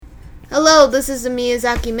Hello, this is the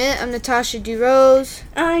Miyazaki Minute. I'm Natasha DeRose.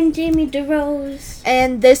 I'm Jamie DeRose.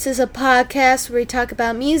 And this is a podcast where we talk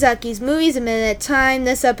about Miyazaki's movies a minute at a time.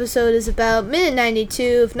 This episode is about minute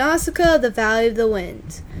 92 of Nausicaa, The Valley of the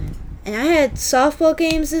Wind. And I had softball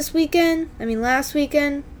games last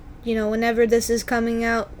weekend. You know, whenever this is coming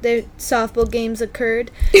out, the softball games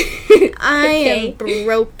occurred. I am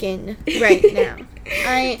broken right now.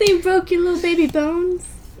 They broke your little baby bones?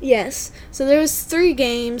 Yes. So there was 3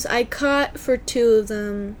 games. I caught for 2 of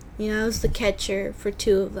them. You know, I was the catcher for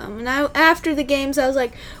 2 of them. And after the games, I was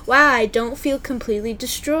like, wow, I don't feel completely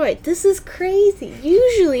destroyed. This is crazy.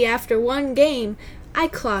 Usually after 1 game, I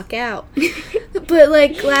clock out. But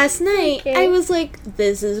like last night, I was like,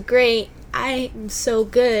 this is great. I am so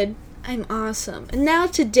good. I'm awesome. And now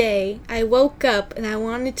today, I woke up and I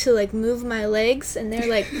wanted to like move my legs, and they're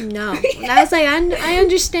like, no. And I was like, I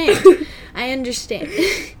understand. I understand.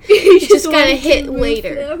 It just gotta hit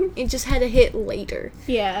later. It just had to hit later.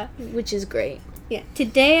 Yeah. Which is great. Yeah.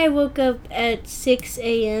 Today I woke up at 6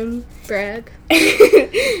 a.m. Brag.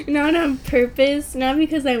 Not on purpose, not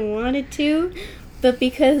because I wanted to, but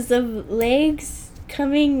because of legs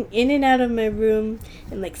coming in and out of my room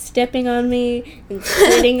and like stepping on me and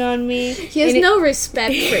sitting on me. He has no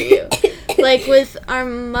respect for you. Like with our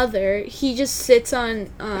mother, he just sits on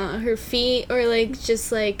her feet or like just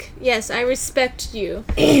like, yes, I respect you.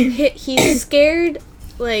 He's scared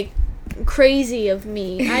like crazy of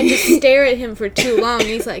me. I just stare at him for too long.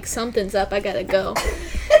 He's like, something's up, I gotta go.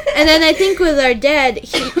 And then I think with our dad,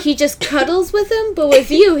 he just cuddles with him, but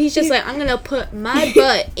with you, he's just like, I'm gonna put my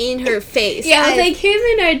butt in her face. Yeah, I was like, him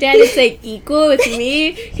and our dad is like equal with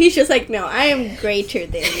me. He's just like, no, I am greater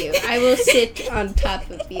than you. I will sit on top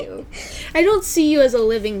of you. I don't see you as a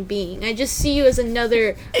living being. I just see you as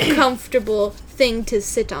another comfortable thing to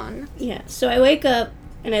sit on. Yeah, so I wake up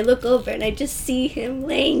and I look over and I just see him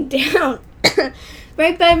laying down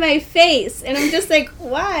right by my face. And I'm just like,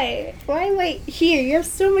 why? Why am I here? You have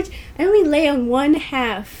so much. I only lay on one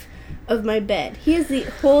half of my bed. He has the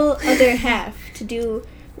whole other half to do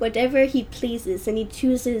whatever he pleases. And he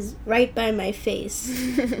chooses right by my face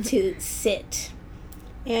to sit.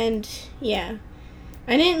 And yeah,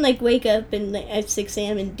 I didn't like wake up and at 6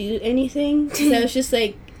 a.m. and do anything. Because I was just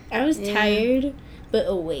like, I was tired but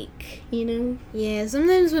awake, you know? Yeah,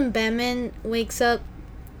 sometimes when Batman wakes up,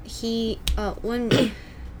 on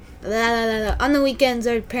the weekends,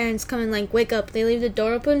 our parents come and like wake up, they leave the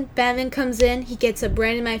door open, Batman comes in, he gets up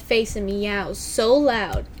right in my face and meows so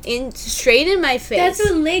loud, straight in my face. That's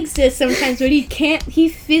what Legs does sometimes, when he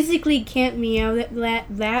physically can't meow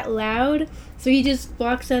that loud, so he just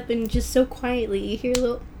walks up and just so quietly, you hear a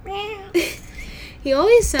little meow. He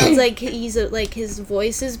always sounds like like his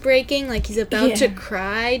voice is breaking, like he's about to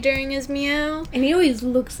cry during his meow. And he always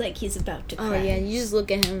looks like he's about to cry. Oh yeah, you just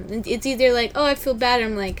look at him. It's either like, oh, I feel bad, or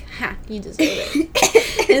I'm like, ha, you deserve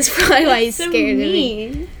it. That's probably why he's scared of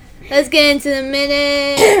me. Let's get into the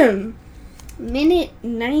minute. Minute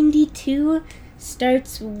 92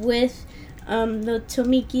 starts with the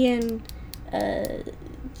Tomikian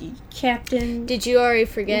captain. Did you already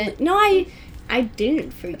forget? No, I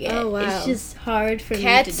didn't forget. Oh, wow. It's just hard for me to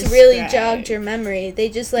Cats describe. really jogged your memory. They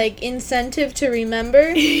just, like, incentive to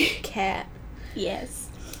remember. Cat. Yes.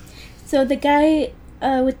 So the guy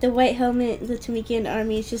with the white helmet, the Tomikian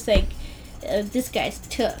army, is just like, this guy's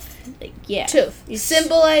tough. Like, yeah. Tough.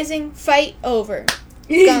 Symbolizing fight over.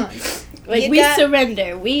 Gone. Like, we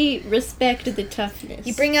surrender. We respect the toughness.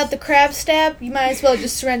 You bring out the crab stab, you might as well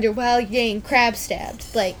just surrender while you're getting crab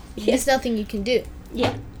stabbed. Like, there's nothing you can do.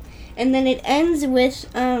 Yeah. And then it ends with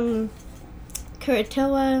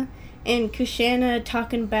Kuratoa and Kushana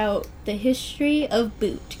talking about the history of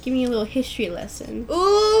Boot. Give me a little history lesson.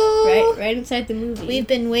 Ooh! Right inside the movie. We've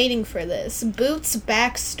been waiting for this. Boot's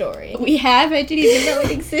backstory. We have? I didn't even know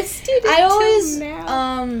it existed. I always,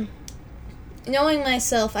 now. Knowing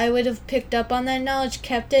myself, I would have picked up on that knowledge,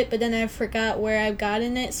 kept it, but then I forgot where I got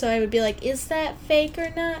in it, so I would be like, is that fake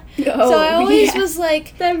or not? So I always was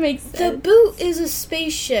like, that makes sense. The Boot is a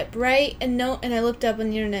spaceship, right? And I looked up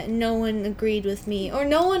on the internet, and no one agreed with me. Or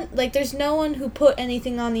no one, like, there's no one who put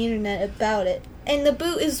anything on the internet about it. And the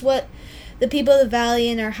Boot is what the people of the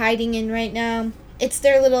Valley are hiding in right now. It's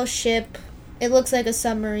their little ship. It looks like a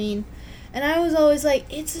submarine. And I was always like,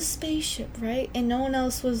 it's a spaceship, right? And no one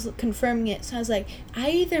else was confirming it. So I was like, I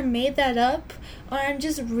either made that up or I'm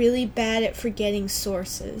just really bad at forgetting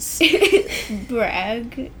sources.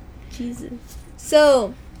 Brag. Jesus.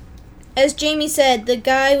 So, as Jamie said, the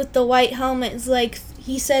guy with the white helmet is like,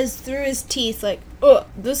 he says through his teeth, like, oh,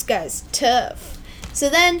 this guy's tough. So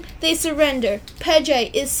then they surrender.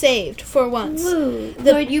 Pejai is saved for once. Woo.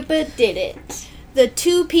 Lord Yupa did it. The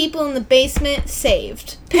 2 people in the basement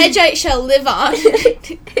saved. Pegite shall live on.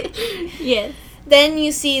 Yes. Then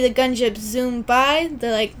you see the gunship zoom by.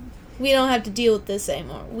 They're like, we don't have to deal with this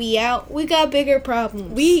anymore. We out. We got bigger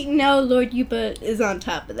problems. We know Lord Yupa is on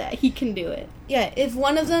top of that. He can do it. Yeah, if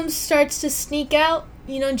one of them starts to sneak out,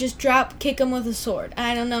 just kick him with a sword.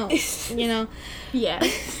 I don't know, Yeah.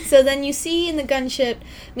 So then you see in the gunship,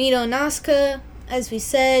 Mito and Nausicaa, as we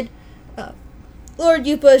said, Lord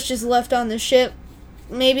Yupa is just left on the ship.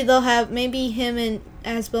 Maybe him and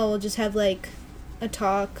Asbel will just have, like, a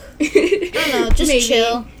talk. I don't know, just Maybe.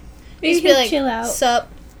 chill. Maybe Just be he'll like, chill out.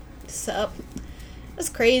 Sup. That's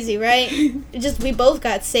crazy, right? We both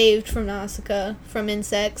got saved from Nausicaa, from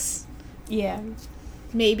insects. Yeah.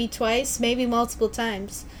 Maybe twice, maybe multiple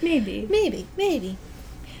times. Maybe. Maybe.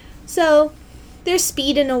 So, they're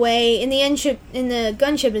speeding away, and the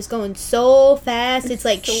gunship is going so fast. It's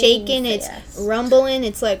like so shaking, fast. It's rumbling,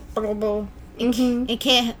 it's like, it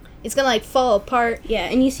can't, it's gonna like fall apart. Yeah,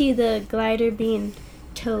 and you see the glider being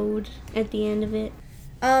towed at the end of it.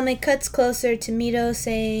 It cuts closer to Mito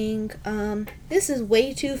saying, this is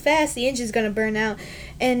way too fast, the engine's gonna burn out.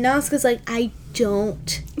 And Nausicaa's like, I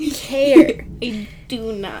don't care. I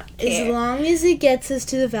do not care. As long as it gets us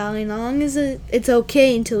to the valley, as long as it's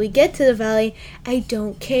okay until we get to the valley, I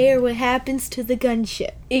don't care what happens to the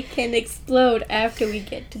gunship. It can explode after we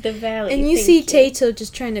get to the valley. And you see Tato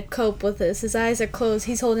just trying to cope with this. His eyes are closed.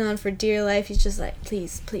 He's holding on for dear life. He's just like,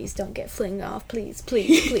 please don't get flinged off. Please.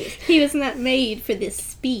 He was not made for this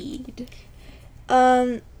speed.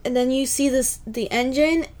 And then you see the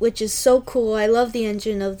engine, which is so cool. I love the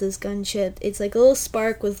engine of this gunship. It's like a little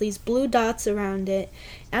spark with these blue dots around it.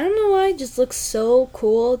 I don't know why, it just looks so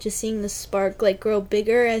cool just seeing the spark like grow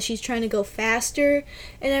bigger as she's trying to go faster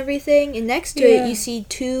and everything. And next to it, you see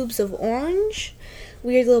tubes of orange,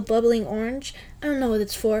 weird little bubbling orange. I don't know what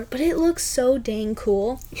it's for, but it looks so dang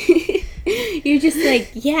cool. You're just like,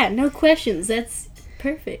 yeah, no questions. That's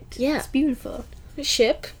perfect. Yeah. It's beautiful.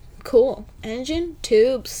 Ship. Cool. Engine,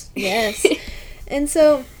 tubes. Yes. And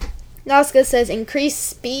so Nausicaa says, increase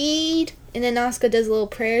speed. And then Nausicaa does a little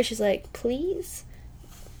prayer. She's like, please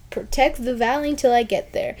protect the valley until I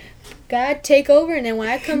get there. God, take over. And then when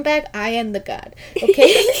I come back, I am the God.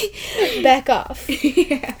 Okay? Back off.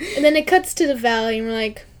 Yeah. And then it cuts to the valley. And we're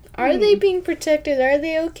like, are they being protected? Are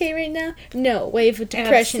they okay right now? No. Wave of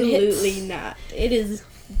depression hits. Absolutely not. It is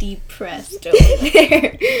depressed over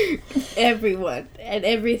there. Everyone and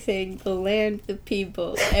everything, the land, the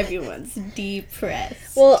people, everyone's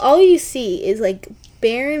depressed. Well, all you see is like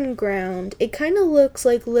barren ground. It kind of looks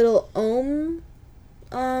like little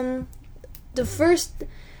the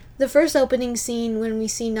first opening scene when we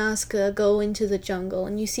see Nausicaa go into the jungle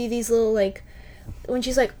and you see these little like when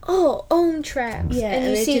she's like, tracks. Yeah,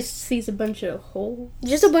 and you just sees a bunch of holes.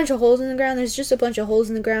 Just a bunch of holes in the ground. There's just a bunch of holes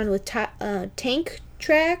in the ground with tank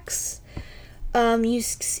tracks.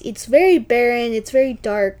 It's very barren. It's very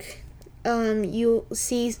dark. You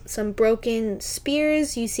see some broken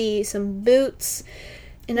spears. You see some boots.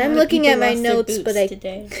 And I'm looking at my notes, but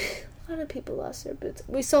today. A lot of people lost their boots.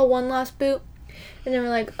 We saw one lost boot, and then we're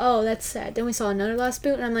like, oh, that's sad. Then we saw another lost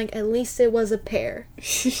boot, and I'm like, at least it was a pair.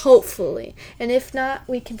 Hopefully. And if not,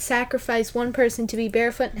 we can sacrifice one person to be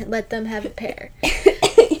barefoot and let them have a pair.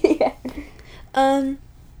 Yeah.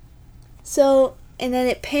 So, and then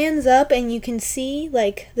it pans up, and you can see,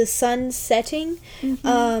 like, the sun setting.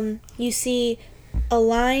 Mm-hmm. You see a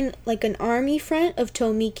line, like an army front of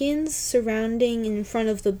Tomikans surrounding in front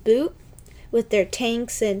of the boot with their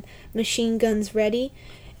tanks and machine guns ready.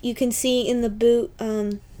 You can see in the boot,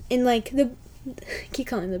 I keep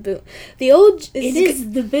calling it the boot. It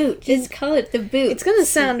is the boot. Just call it the boot. It's gonna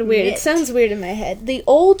sound weird. It sounds weird in my head. The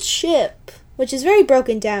old ship, which is very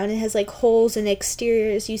broken down, it has like holes and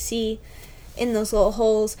exteriors. You see in those little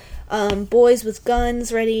holes, boys with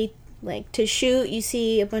guns ready like to shoot. You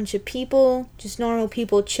see a bunch of people, just normal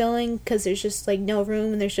people chilling because there's just like no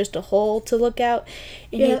room and there's just a hole to look out.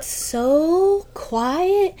 And it's so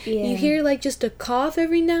quiet. Yeah. You hear like just a cough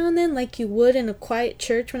every now and then like you would in a quiet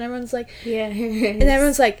church when everyone's like, yeah. And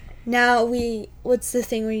everyone's like, what's the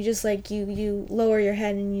thing where you just like you lower your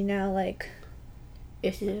head and you now like I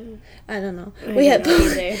don't know.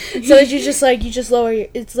 So you just lower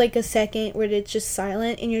it's like a second where it's just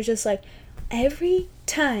silent and you're just like, every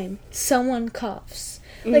time someone coughs,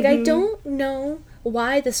 like I don't know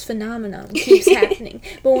why this phenomenon keeps happening,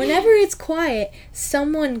 but whenever it's quiet,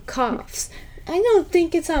 someone coughs. I don't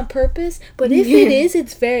think it's on purpose, but if it is,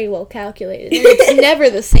 it's very well calculated. And it's never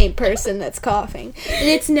the same person that's coughing. And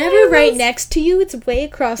it's never right next to you, it's way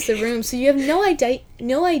across the room, so you have no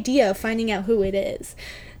idea of finding out who it is.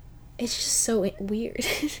 It's just so weird.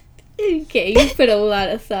 Okay, you put a lot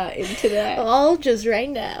of thought into that. All just right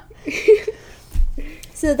now.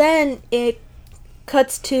 So then it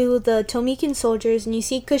cuts to the Tomican soldiers, and you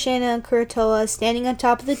see Kushana and Kurotoa standing on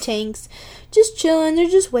top of the tanks, just chilling. They're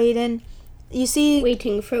just waiting. You see...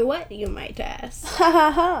 Waiting for what, you might ask? Ha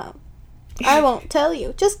ha ha. I won't tell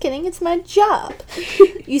you. Just kidding, it's my job.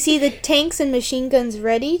 You see the tanks and machine guns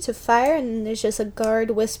ready to fire, and there's just a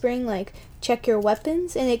guard whispering, like, check your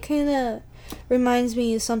weapons. And it kind of reminds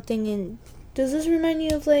me of something in... Does this remind you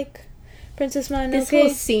of, like, Princess Mononoke? This whole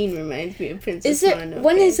scene reminds me of Princess Mononoke.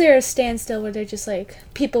 When is there a standstill where they're just, like,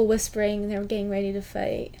 people whispering and they're getting ready to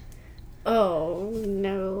fight? Oh,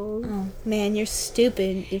 no. Oh, man, you're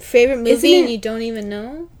stupid. Your favorite movie and you don't even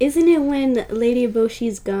know? Isn't it when Lady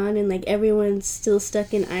Eboshi's gone and, like, everyone's still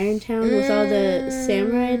stuck in Irontown with all the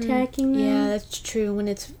samurai attacking them? Yeah, that's true, when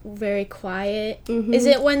it's very quiet. Mm-hmm. Is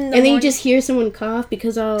it when and then you just hear someone cough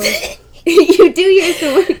because all... You do hear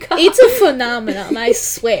someone cough. It's a phenomenon, I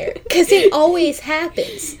swear. Because it always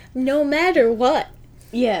happens, no matter what.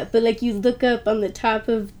 Yeah, but, like, you look up on the top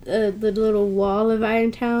of the little wall of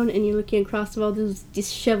Irontown, and you're looking across all those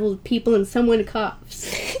disheveled people, and someone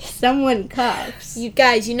coughs. Someone coughs. You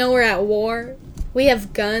guys, you know we're at war. We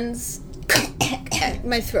have guns.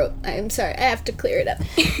 My throat. I'm sorry. I have to clear it up.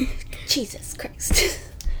 Jesus Christ.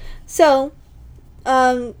 So,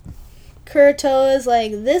 Kurotoa is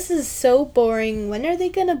like, this is so boring. When are they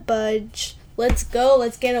gonna budge? Let's go.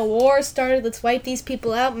 Let's get a war started. Let's wipe these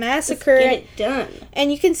people out. Massacre. Let's get it done.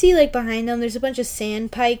 And you can see, like, behind them, there's a bunch of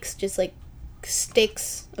sand pikes, just, like,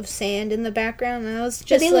 sticks of sand in the background. And I was just,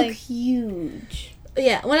 but they like... look huge.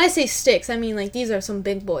 Yeah, when I say sticks, I mean, like, these are some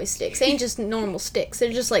big boy sticks. They ain't just normal sticks.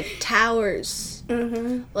 They're just, like, towers.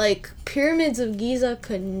 Mm-hmm. Like, pyramids of Giza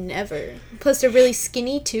could never. Plus, they're really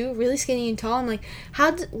skinny, too. Really skinny and tall. I'm like,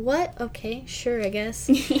 what? Okay, sure, I guess.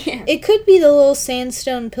 Yeah. It could be the little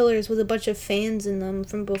sandstone pillars with a bunch of fans in them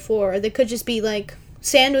from before. Or they could just be, like,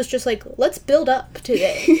 sand was just like, let's build up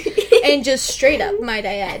today. And just straight up, might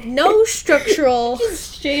I add. No structural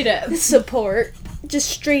Just straight up support. Just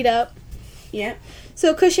straight up. Yeah.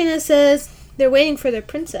 So Kushina says they're waiting for their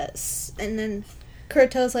princess. And then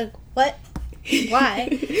Kurotoa's like, what? Why?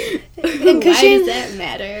 And why does that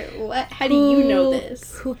matter? What? How do you know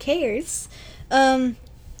this? Who cares?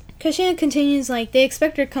 Kushina continues, like, they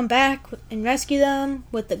expect her to come back and rescue them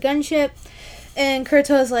with the gunship. And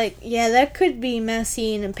Kurotoa's like, yeah, that could be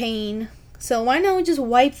messy and a pain. So why not we just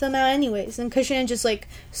wipe them out anyways? And Kushina just, like,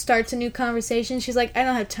 starts a new conversation. She's like, I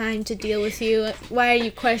don't have time to deal with you. Why are you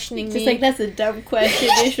questioning me? Just like, that's a dumb question.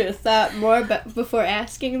 You should have thought more before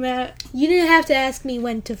asking that. You didn't have to ask me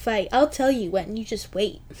when to fight. I'll tell you when. You just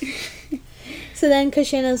wait. So then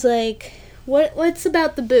Kushina's like, what's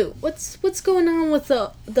about the boot? What's going on with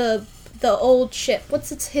the old ship?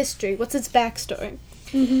 What's its history? What's its backstory?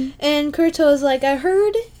 Mm-hmm. And Kurotoa's like, I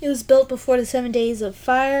heard it was built before the 7 days of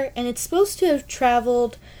fire, and it's supposed to have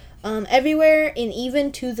traveled everywhere and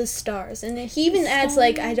even to the stars. And he even adds,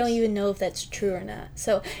 like, I don't even know if that's true or not.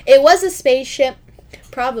 So it was a spaceship,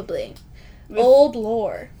 probably. Old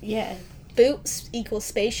lore. Yeah. Boots equals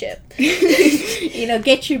spaceship. You know,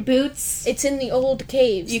 get your boots. It's in the old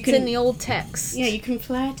caves. It's in the old text. Yeah, you can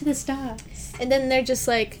fly to the stars. And then they're just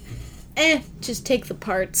like, just take the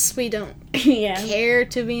parts. We don't care,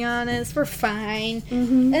 to be honest. We're fine.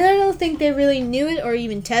 Mm-hmm. And I don't think they really knew it or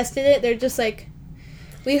even tested it. They're just like,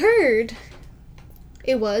 we heard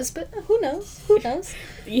it was, but who knows? Who knows?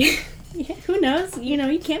 Yeah, who knows? You know,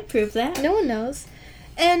 you can't prove that. No one knows.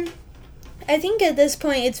 And I think at this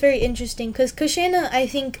point it's very interesting because Kushina, I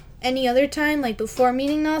think any other time, like before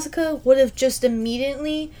meeting Nausicaa, would have just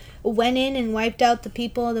immediately went in and wiped out the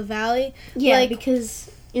people of the valley. Yeah, like,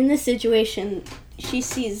 because in this situation, she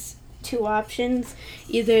sees two options.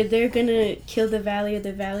 Either they're gonna kill the valley or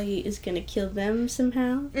the valley is gonna kill them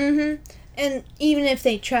somehow. Mm-hmm. And even if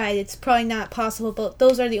they tried, it's probably not possible, but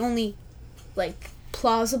those are the only, like,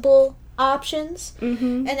 plausible options.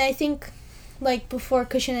 Mm-hmm. And I think, like, before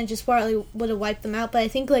Kushina just probably would have wiped them out, but I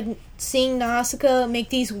think, like, seeing Nausicaa make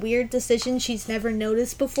these weird decisions she's never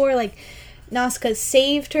noticed before, like, Nausicaa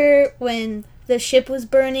saved her when the ship was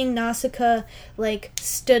burning. Nausicaa, like,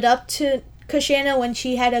 stood up to Kushina when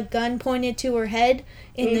she had a gun pointed to her head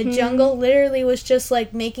in the jungle. Literally was just,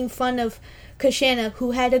 like, making fun of Kushina,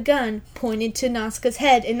 who had a gun pointed to Nausicaa's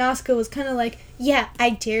head. And Nausicaa was kind of like, yeah,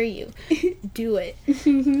 I dare you. Do it.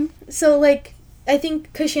 Mm-hmm. So, like, I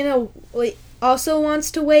think Kushina also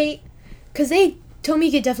wants to wait. Because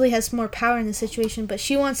Tomika definitely has more power in the situation, but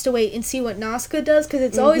she wants to wait and see what Nausicaa does, because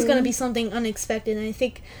it's always going to be something unexpected. And I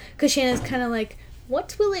think Kushina's kind of like,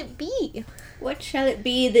 what will it be? What shall it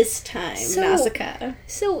be this time, Nausicaa?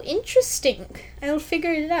 So interesting. I'll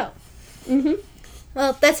figure it out. Mm-hmm.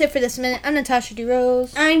 Well, that's it for this minute. I'm Natasha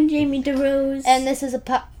DeRose. I'm Jamie DeRose. And this is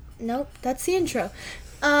a Nope, that's the intro.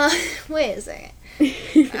 Wait a second.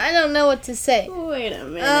 I don't know what to say. Wait a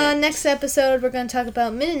minute. Next episode, we're going to talk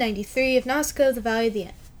about minute 93 of Nausicaa, the Valley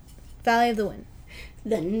of the Wind.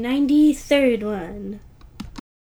 The 93rd one.